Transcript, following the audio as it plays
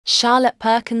Charlotte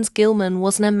Perkins Gilman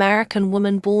was an American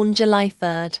woman born July 3,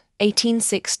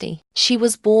 1860. She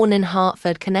was born in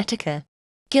Hartford, Connecticut.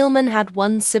 Gilman had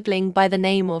one sibling by the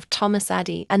name of Thomas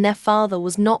Addy, and their father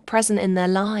was not present in their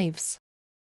lives.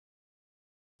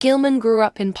 Gilman grew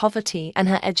up in poverty and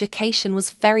her education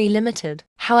was very limited.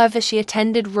 However, she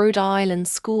attended Rhode Island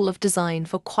School of Design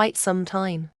for quite some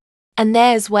time. And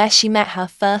there's where she met her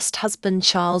first husband,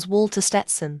 Charles Walter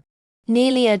Stetson.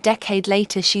 Nearly a decade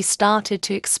later, she started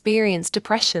to experience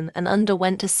depression and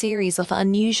underwent a series of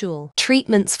unusual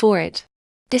treatments for it.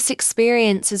 This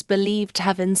experience is believed to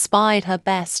have inspired her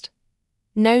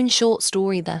best-known short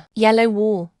story, The Yellow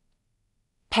Wall,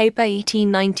 paper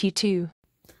 1892.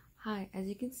 Hi, as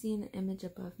you can see in the image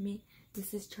above me,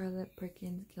 this is Charlotte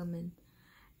Perkins Gilman,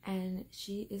 and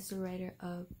she is the writer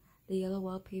of The Yellow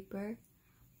Wall paper,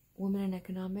 Women in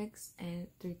Economics, and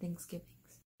Three Thanksgivings.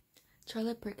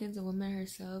 Charlotte Perkins, a woman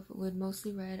herself, would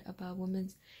mostly write about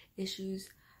women's issues,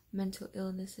 mental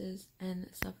illnesses, and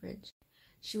suffrage.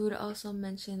 She would also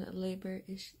mention labor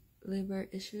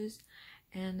issues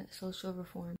and social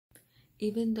reform.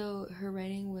 Even though her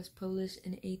writing was published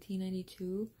in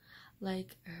 1892,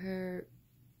 like her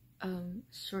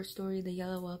short story, The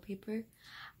Yellow Wallpaper,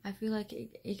 I feel like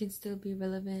it can still be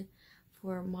relevant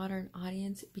for a modern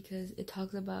audience because it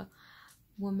talks about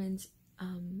women's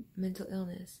mental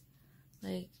illness,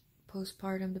 like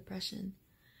postpartum depression.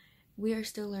 We are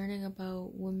still learning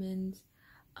about women's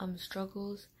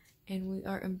struggles, and we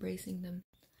are embracing them.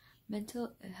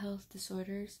 Mental health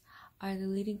disorders are the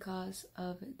leading cause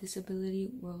of disability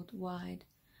worldwide,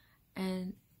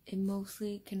 and it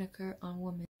mostly can occur on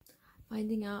women.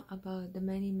 Finding out about the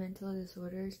many mental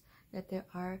disorders that there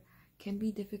are can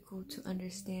be difficult to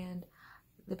understand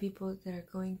the people that are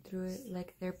going through it,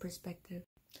 like their perspective.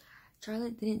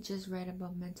 Charlotte didn't just write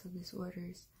about mental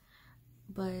disorders,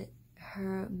 but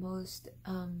her most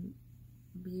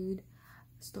viewed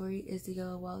story is The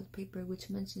Yellow Wallpaper, which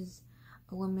mentions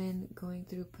a woman going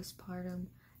through postpartum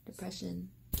depression.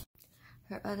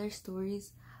 Her other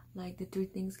stories, like The Three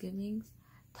Thanksgivings,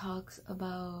 talks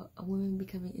about a woman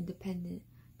becoming independent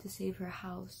to save her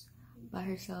house by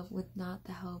herself with not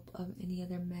the help of any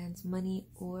other man's money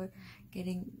or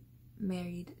getting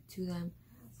married to them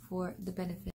for the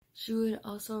benefit. She would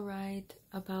also write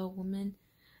about women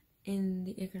in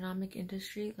the economic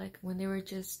industry, like when they were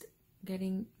just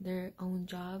getting their own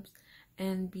jobs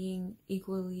and being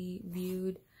equally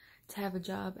viewed to have a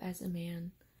job as a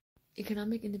man.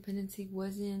 Economic independence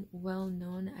wasn't well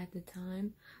known at the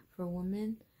time for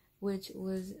women, which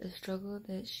was a struggle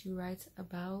that she writes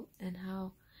about, and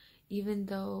how even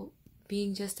though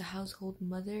being just a household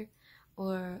mother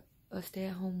or a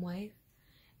stay-at-home wife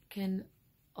can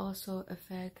also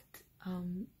affect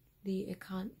the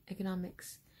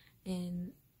economics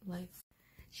in life.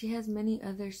 She has many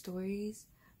other stories,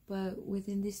 but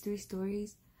within these three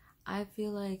stories, I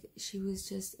feel like she was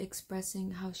just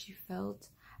expressing how she felt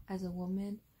as a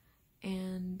woman,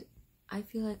 and I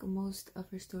feel like most of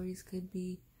her stories could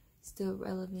be still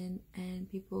relevant, and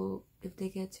people, if they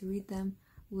get to read them,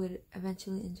 would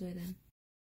eventually enjoy them.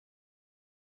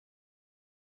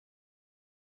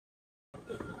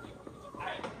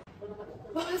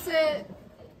 What was it?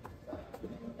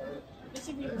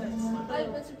 Mr. Peter Butts. Hi,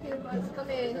 Mr. Peter Butts. Come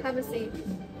in, have a seat.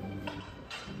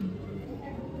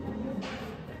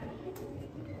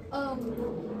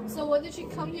 So what did you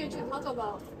come here to talk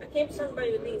about? I came to talk about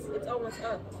your lease. It's almost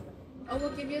up. I will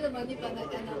give you the money by the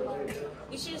end of the month.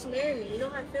 You should just marry me. You know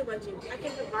how I feel about you. I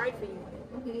can provide for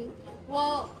you.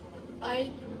 Well,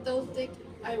 I don't think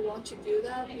I want to do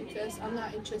that because I'm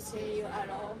not interested in you at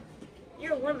all.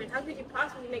 You're a woman. How could you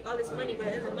possibly make all this money by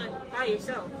the end of the month by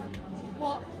yourself?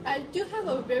 Well, I do have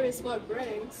a very smart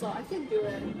brain, so I can do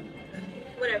it.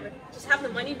 Whatever. Just have the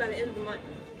money by the end of the month.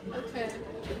 Okay.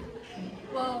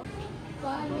 Well,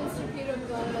 bye, Mr. Peter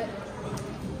Butt.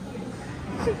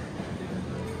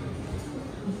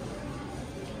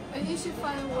 And you should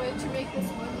find a way to make this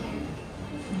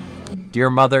money. Dear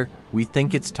Mother, we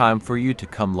think it's time for you to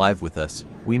come live with us.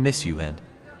 We miss you, and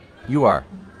you are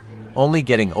only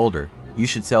getting older. You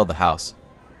should sell the house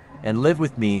and live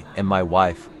with me and my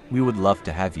wife. We would love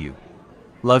to have you.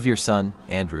 Love, your son,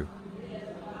 Andrew.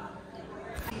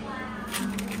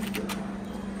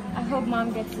 I hope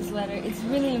Mom gets this letter. It's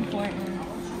really important.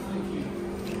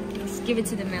 Just give it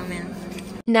to the mailman.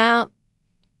 Now,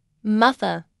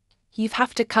 Mother, you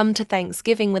have to come to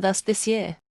Thanksgiving with us this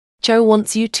year. Joe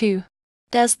wants you to.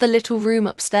 There's the little room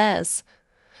upstairs.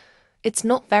 It's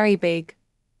not very big,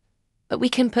 but we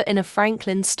can put in a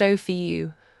Franklin stove for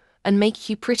you and make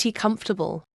you pretty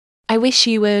comfortable. I wish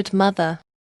you would, Mother.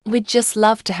 We'd just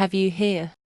love to have you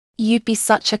here. You'd be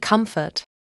such a comfort.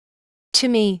 to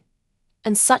me.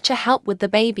 And such a help with the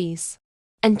babies.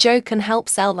 And Joe can help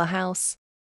sell the house.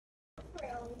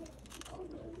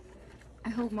 I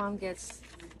hope Mom gets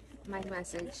my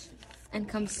message and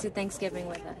comes to Thanksgiving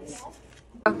with us.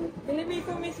 Delivery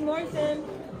for Miss Morrison.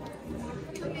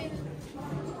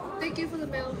 Thank you for the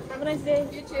mail. Have a nice day.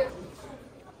 You too.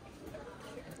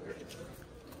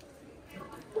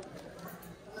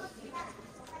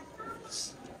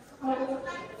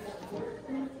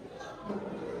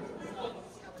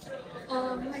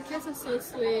 My kids are so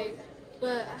sweet,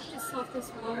 but I just love this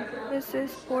one.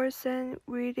 Mrs. Morrison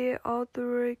read it all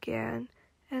through again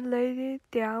and laid it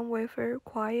down with her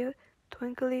quiet,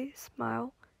 twinkly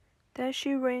smile. Then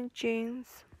she read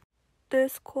Jane's.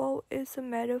 This quote is a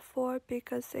metaphor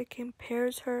because it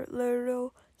compares her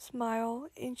little smile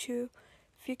into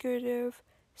figurative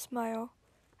smile.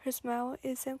 Her smile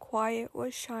isn't quiet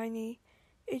or shiny.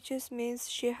 It just means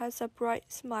she has a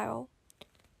bright smile.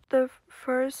 The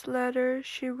first letter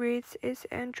she reads is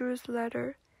Andrew's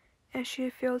letter, and she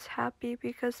feels happy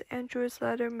because Andrew's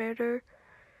letter made her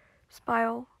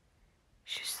smile.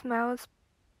 She smiles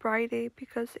brightly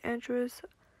because Andrew's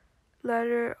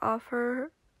letter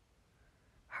offered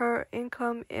her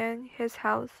income and his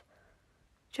house,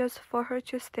 just for her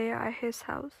to stay at his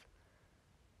house.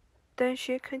 Then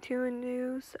she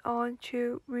continues on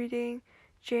to reading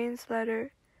Jane's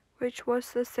letter, which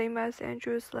was the same as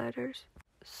Andrew's letters.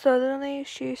 Suddenly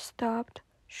she stopped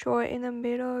short in the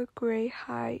middle of a great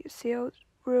high-ceiled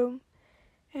room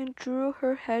and drew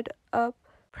her head up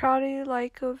proudly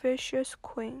like a vicious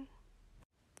queen.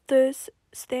 This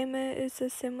statement is a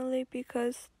simile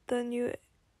because the new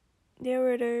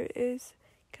narrator is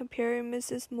comparing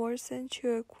Mrs. Morrison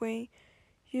to a queen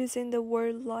using the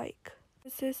word like.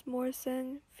 Mrs.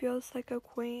 Morrison feels like a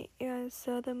queen in a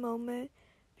sudden moment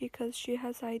because she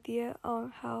has idea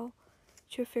on how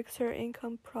to fix her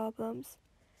income problems.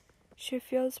 She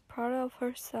feels proud of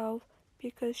herself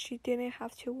because she didn't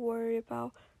have to worry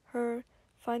about her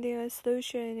finding a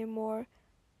solution anymore.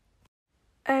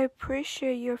 I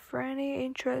appreciate your friendly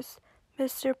interest,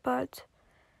 Mr. Butt.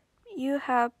 You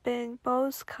have been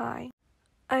both kind.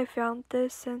 I found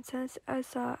this sentence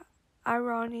as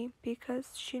irony because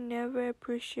she never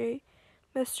appreciated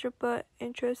Mr. Butt's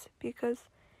interest because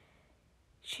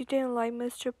she didn't like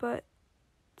Mr. Butt's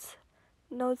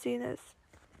nosiness.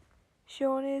 She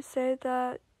only said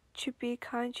that to be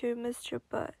kind to Mr.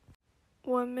 Butt.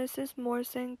 When Mrs.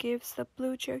 Morrison gives the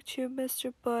blue check to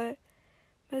Mr. Butt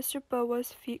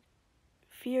was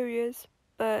furious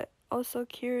but also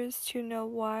curious to know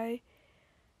why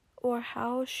or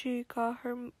how she got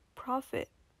her profit.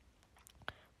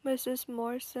 Mrs.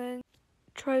 Morrison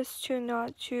tries to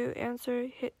not to answer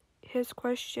his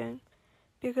question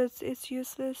because it's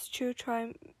useless to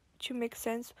try to make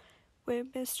sense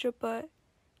with Mr. Butt.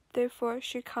 Therefore,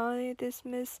 she kindly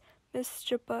dismissed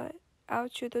Mr. Butt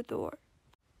out to the door.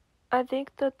 I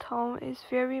think the tone is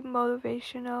very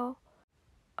motivational.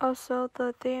 Also,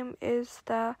 the theme is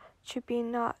that to be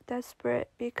not desperate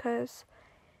because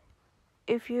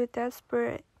if you're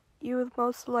desperate, you would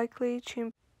most likely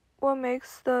to. What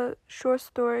makes the short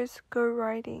stories good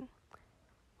writing?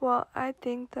 Well, I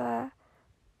think that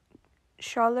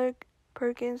Charlotte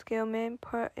Perkins Gilman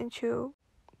put into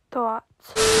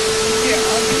thoughts.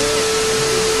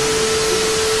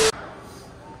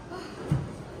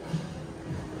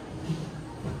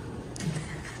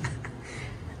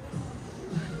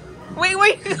 Wait, where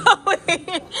you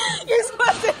going? You're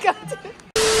supposed to go to.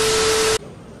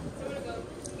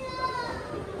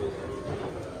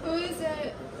 Who is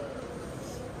it?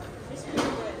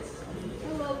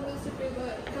 Hello, Mr.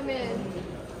 Freebutt. Come in.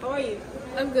 How are you?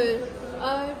 I'm good.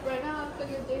 Right now I'm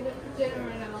cooking dinner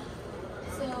right now.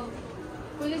 So,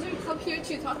 what did you come here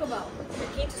to talk about?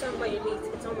 I came to talk about your lease.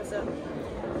 It's almost up.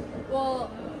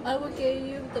 Well, I will give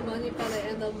you the money by the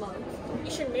end of the month.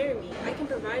 You should marry me. I can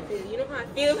provide for you. You know how I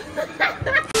feel.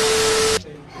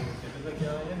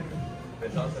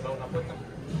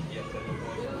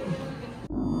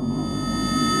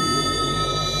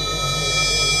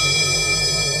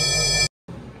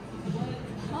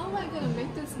 How am I gonna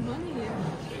make this money?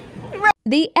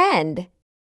 The end.